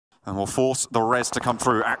And will force the res to come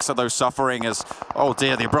through. Axa, though, suffering as, oh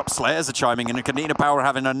dear, the Abrupt Slayers are chiming in, and Konina Power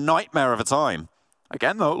having a nightmare of a time.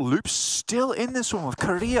 Again, though, Loop's still in this one with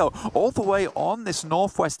Carrillo all the way on this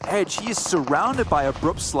northwest edge. He is surrounded by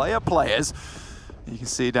Abrupt Slayer players. You can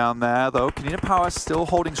see down there, though, Konina Power still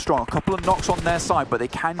holding strong. A couple of knocks on their side, but they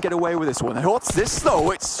can get away with this one. And what's this,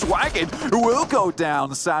 though? It's Swaggin, who will go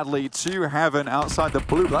down, sadly, to heaven outside the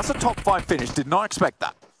blue. But that's a top 5 finish. Did not expect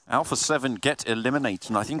that. Alpha 7 get eliminated,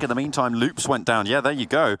 and I think in the meantime, Loops went down. Yeah, there you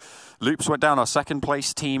go. Loops went down, our second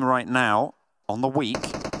place team right now on the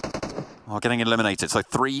week. Are getting eliminated. So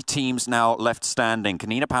 3 teams now left standing.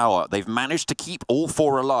 Konina Power, they've managed to keep all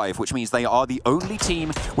 4 alive, which means they are the only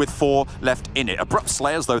team with 4 left in it. Abrupt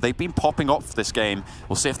Slayers, though, they've been popping off this game.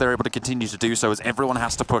 We'll see if they're able to continue to do so as everyone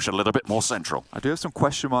has to push a little bit more central. I do have some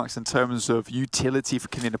question marks in terms of utility for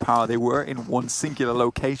Konina Power. They were in one singular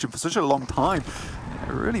location for such a long time.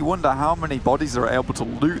 I really wonder how many bodies they're able to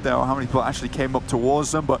loot there, or how many people actually came up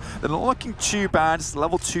towards them, but they're not looking too bad. It's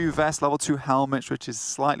level 2 vest, level 2 helmets, which is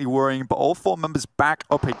slightly worrying, but all 4 members back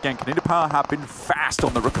up again. Konina Power have been fast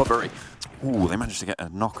on the recovery. Ooh, they managed to get a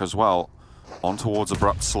knock as well on towards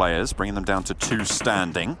Abrupt Slayers, bringing them down to 2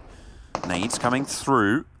 standing. Nades coming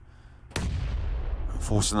through,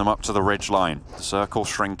 forcing them up to the ridge line. The circle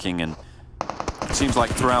shrinking, and it seems like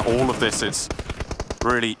throughout all of this, it's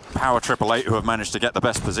really Power 888 who have managed to get the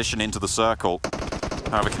best position into the circle.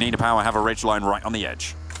 However, Konina Power have a ridge line right on the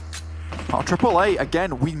edge. Power 888,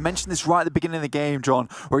 again, we mentioned this right at the beginning of the game, John,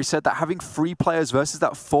 where he said that having 3 players versus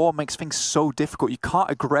that 4 makes things so difficult. You can't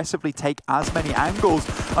aggressively take as many angles.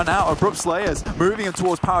 And now Abrupt Slayers moving him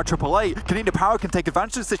towards Power 888. Konina Power can take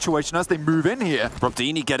advantage of the situation as they move in here.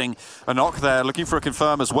 Brobdini getting a knock there, looking for a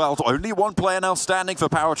confirm as well. Only 1 player now standing for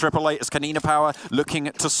Power 888 as Konina Power looking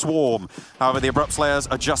to swarm. However, the Abrupt Slayers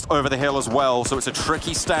are just over the hill as well, so it's a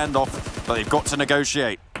tricky standoff that they've got to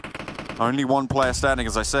negotiate. Only 1 player standing,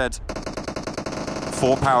 as I said.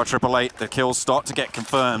 For Power 888, the kills start to get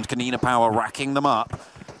confirmed. Konina Power racking them up,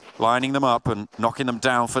 lining them up and knocking them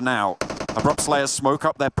down for now. Abrupt Slayers smoke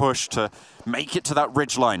up their push to make it to that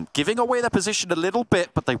ridge line, giving away their position a little bit,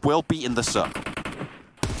 but they will be in the circle.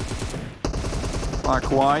 Black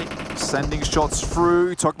White sending shots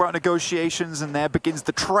through, talk about negotiations, and there begins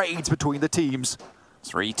the trades between the teams.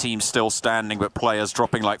 3 teams still standing, but players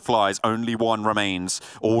dropping like flies. Only 1 remains.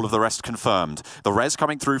 All of the rest confirmed. The res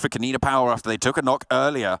coming through for Konina Power after they took a knock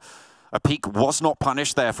earlier. A peek was not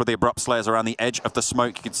punished there for the Abrupt Slayers around the edge of the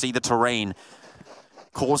smoke. You can see the terrain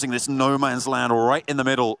causing this no man's land right in the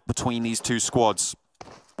middle between these 2 squads.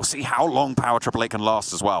 We'll see how long Power 888 can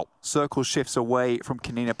last as well. Circle shifts away from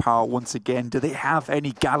Konina Power once again. Do they have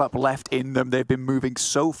any gallop left in them? They've been moving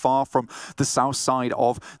so far from the south side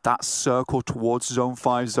of that circle towards Zone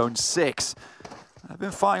 5, Zone 6. They've been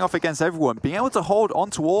fighting off against everyone. Being able to hold on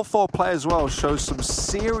to all 4 players as well shows some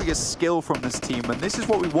serious skill from this team. And this is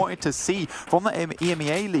what we wanted to see from the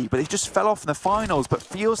EMEA League. But they just fell off in the finals. But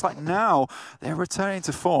feels like now they're returning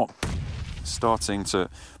to form. Starting to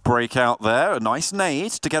break out there. A nice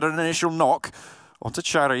nade to get an initial knock onto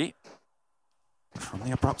Chari from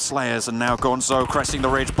the Abrupt Slayers, and now Gonzo cresting the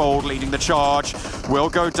ridge, Bold leading the charge. Will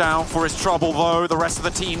go down for his trouble though. The rest of the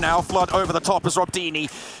team now flood over the top as Robdini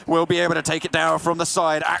will be able to take it down from the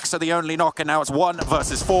side. Axa the only knock, and now it's 1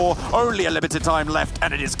 versus 4. Only a limited time left,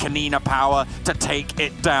 and it is Konina Power to take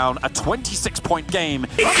it down. A 26-point game.